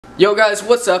Yo guys,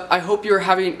 what's up? I hope you're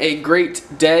having a great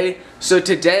day. So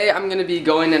today I'm going to be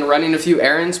going and running a few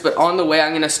errands, but on the way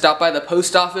I'm going to stop by the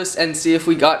post office and see if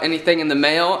we got anything in the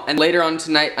mail. And later on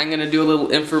tonight I'm going to do a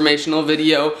little informational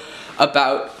video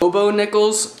about Hobo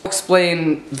nickels. I'll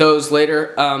explain those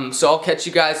later, so I'll catch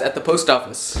you guys at the post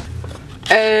office.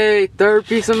 Hey, third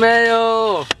piece of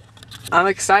mail! I'm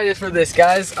excited for this,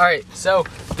 guys. Alright, so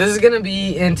this is going to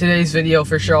be in today's video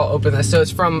for sure. I'll open this. So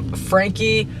it's from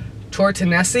Frankie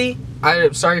Tortonesi.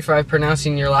 I'm sorry if I'm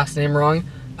pronouncing your last name wrong.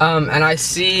 And you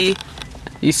see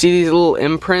these little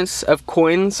imprints of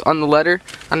coins on the letter.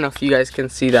 I don't know if you guys can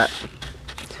see that.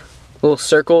 Little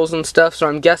circles and stuff, so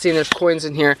I'm guessing there's coins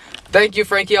in here. Thank you,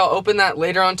 Frankie. I'll open that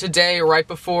later on today, right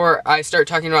before I start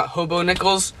talking about Hobo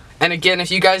nickels. And again, if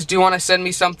you guys do want to send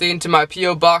me something to my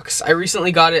P.O. Box, I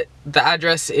recently got it. The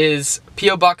address is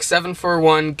P.O. Box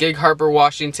 741, Gig Harbor,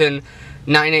 Washington,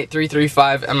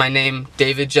 98335, and my name,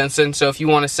 David Jensen. So if you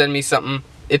want to send me something,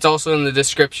 it's also in the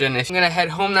description. I'm gonna head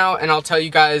home now and I'll tell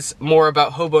you guys more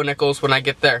about Hobo nickels when I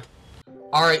get there.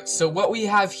 Alright, so what we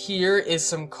have here is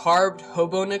some carved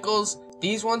Hobo nickels.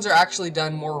 These ones are actually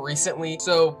done more recently.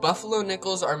 So buffalo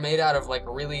nickels are made out of like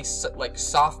really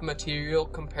soft material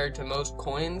compared to most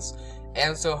coins.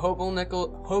 And so Hobo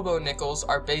nickels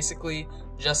are basically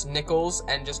just nickels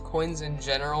and just coins in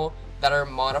general that are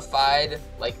modified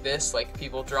like this, like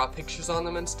people draw pictures on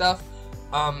them and stuff.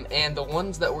 And the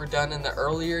ones that were done in the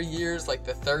earlier years, like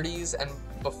the 30s and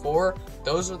before,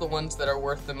 those are the ones that are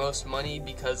worth the most money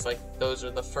because like those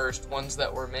are the first ones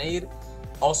that were made.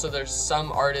 Also, there's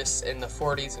some artists in the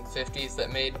 40s and 50s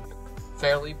that made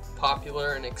fairly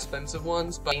popular and expensive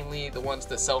ones, but mainly the ones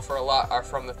that sell for a lot are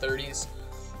from the 30s.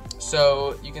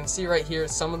 So you can see right here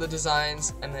some of the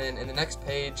designs, and then in the next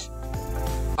page.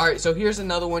 Alright, so here's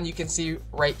another one you can see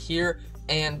right here,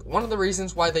 and one of the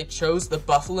reasons why they chose the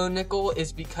buffalo nickel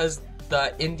is because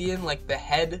the Indian, like the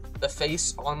head, the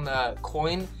face on the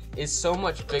coin is so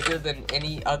much bigger than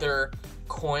any other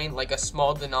coin, like a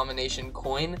small denomination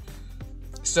coin.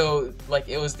 So like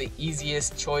it was the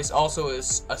easiest choice. Also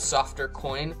is a softer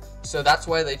coin, so that's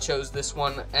why they chose this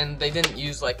one. And they didn't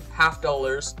use like half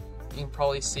dollars. You can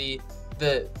probably see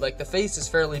the face is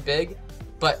fairly big,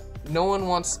 but no one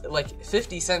wants, like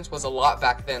 50 cents was a lot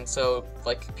back then, so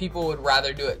like people would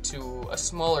rather do it to a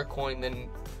smaller coin than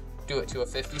do it to a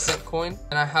 50-cent coin.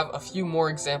 And I have a few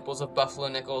more examples of buffalo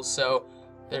nickels. So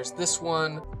there's this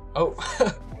one. Oh,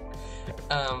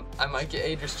 I might get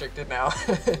age restricted now.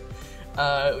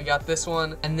 We got this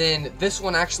one, and then this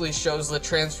one actually shows the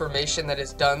transformation that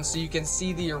is done, so you can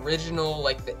see the original,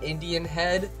 like the Indian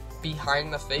head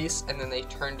behind the face, and then they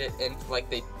turned it in, like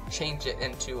they changed it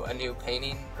into a new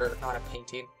painting, or not a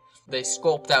painting. They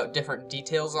sculpted out different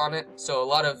details on it. So a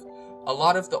lot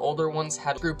of the older ones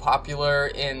grew popular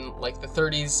in like the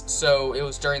 30s, so it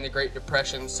was during the Great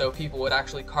Depression, so people would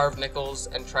actually carve nickels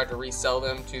and try to resell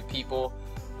them to people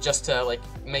just to like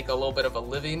make a little bit of a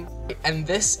living. And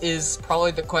this is probably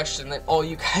the question that all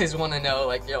you guys want to know.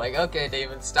 Like you're like, okay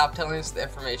David, stop telling us the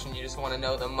information, you just want to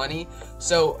know the money.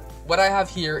 So what I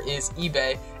have here is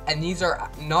eBay, and these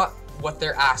are not what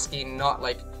they're asking, not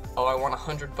like, oh I want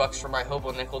 $100 for my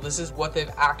Hobo nickel. This is what they've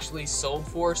actually sold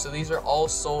for. So these are all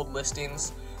sold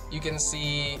listings. You can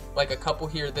see like a couple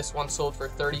here. This one sold for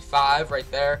 $35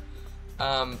 right there.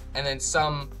 And then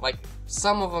some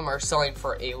of them are selling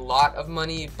for a lot of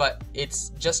money, but it's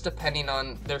just depending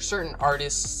on, there's certain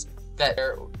artists that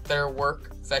their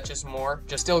work fetches more.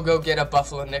 Just still go get a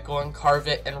buffalo nickel and carve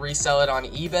it and resell it on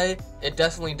eBay. It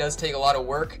definitely does take a lot of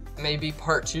work. Maybe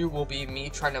part 2 will be me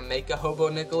trying to make a Hobo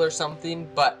nickel or something,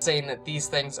 but saying that these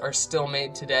things are still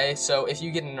made today. So if you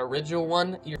get an original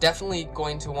one, you're definitely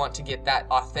going to want to get that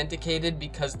authenticated,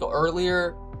 because the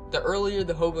earlier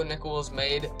the Hobo nickel is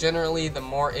made, generally the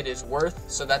more it is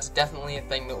worth. So that's definitely a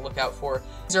thing to look out for.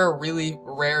 These are really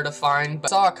rare to find,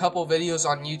 but I saw a couple videos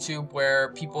on YouTube where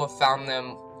people have found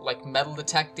them like metal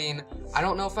detecting. I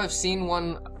don't know if I've seen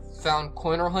one found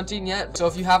coiner hunting yet. So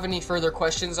if you have any further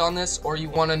questions on this, or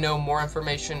you want to know more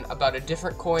information about a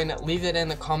different coin, leave it in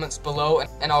the comments below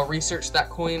and I'll research that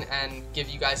coin and give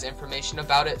you guys information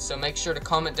about it. So make sure to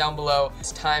comment down below.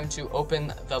 It's time to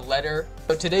open the letter.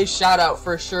 So today's shout out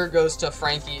for sure goes to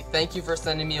Frankie. Thank you for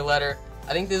sending me a letter.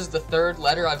 I think this is the 3rd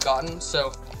letter I've gotten,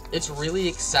 so it's really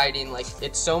exciting. Like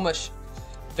it's so much,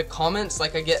 the comments,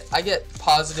 like I get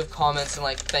positive comments and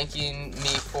like thanking me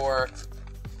for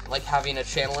like having a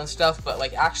channel and stuff, but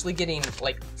like actually getting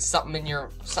like something in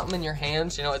your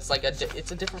hands, you know, it's like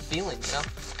it's a different feeling, you know.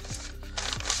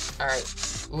 All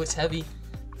right, ooh, it's heavy.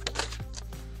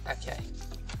 Okay,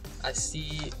 I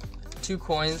see 2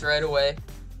 coins right away.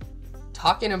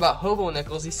 Talking about Hobo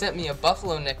nickels, he sent me a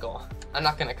buffalo nickel. I'm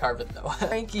not gonna carve it though.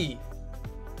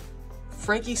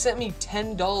 Frankie sent me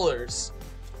 $10.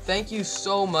 Thank you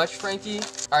so much, Frankie.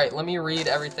 Alright, let me read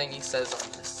everything he says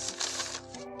on this.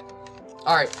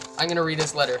 Alright, I'm gonna read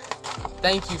his letter.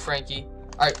 Thank you, Frankie.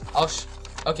 Alright,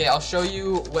 I'll show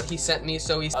you what he sent me.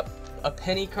 So he's a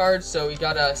penny card, so he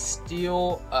got a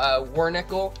steel war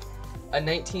nickel, a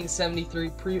 1973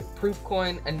 proof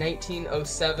coin, a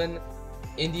 1907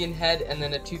 Indian head, and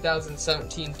then a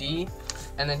 2017 D,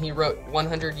 and then he wrote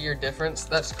 100-year difference.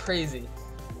 That's crazy.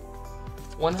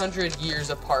 100 years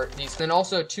apart, these. Then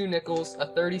also 2 nickels, a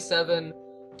 37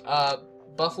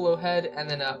 buffalo head, and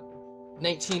then a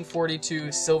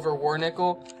 1942 silver war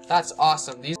nickel. That's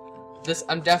awesome.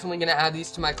 I'm definitely gonna add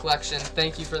these to my collection.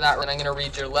 Thank you for that. And I'm gonna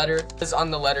read your letter. This is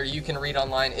on the letter. You can read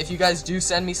online. If you guys do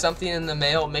send me something in the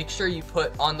mail, make sure you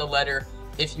put on the letter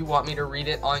if you want me to read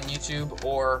it on YouTube,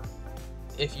 or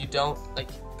if you don't, like,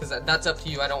 because that's up to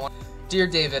you. I don't want. Dear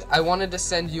David, I wanted to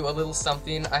send you a little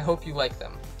something. I hope you like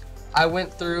them. I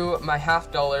went through my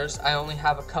half dollars. I only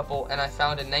have a couple, and I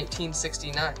found a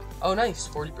 1969. Oh, nice,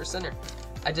 40%er.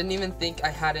 I didn't even think I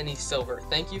had any silver.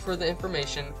 Thank you for the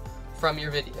information from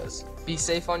your videos. Be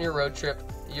safe on your road trip.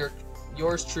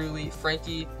 Yours truly,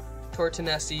 Frankie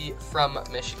Tortonesi from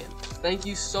Michigan. Thank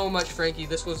you so much, Frankie.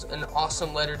 This was an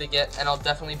awesome letter to get, and I'll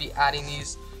definitely be adding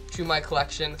these to my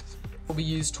collection. Will be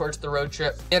used towards the road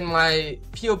trip. And my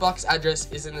P.O. Box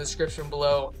address is in the description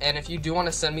below, and if you do want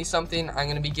to send me something, I'm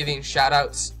going to be giving shout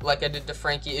outs like I did to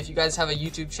Frankie. If you guys have a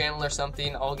YouTube channel or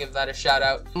something, I'll give that a shout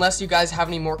out. Unless you guys have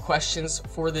any more questions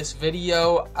for this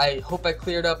video, I hope I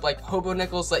cleared up like Hobo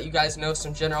nickels, let you guys know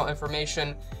some general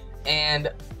information.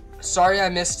 And sorry I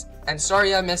missed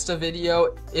a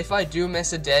video. If I do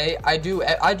miss a day, I do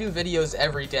videos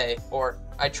every day, or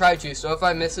I try to. So if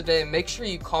I miss a day, make sure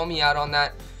you call me out on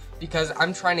that, because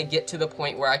I'm trying to get to the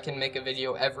point where I can make a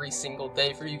video every single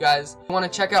day for you guys. If you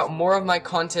want to check out more of my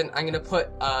content, I'm going to put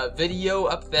a video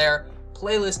up there,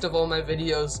 playlist of all my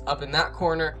videos up in that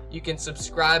corner. You can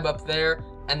subscribe up there,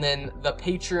 and then the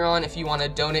Patreon, if you want to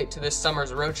donate to this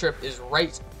summer's road trip, is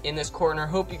right in this corner.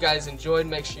 Hope you guys enjoyed.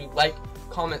 Make sure you like,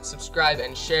 comment, subscribe,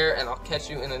 and share, and I'll catch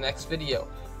you in the next video.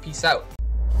 Peace out.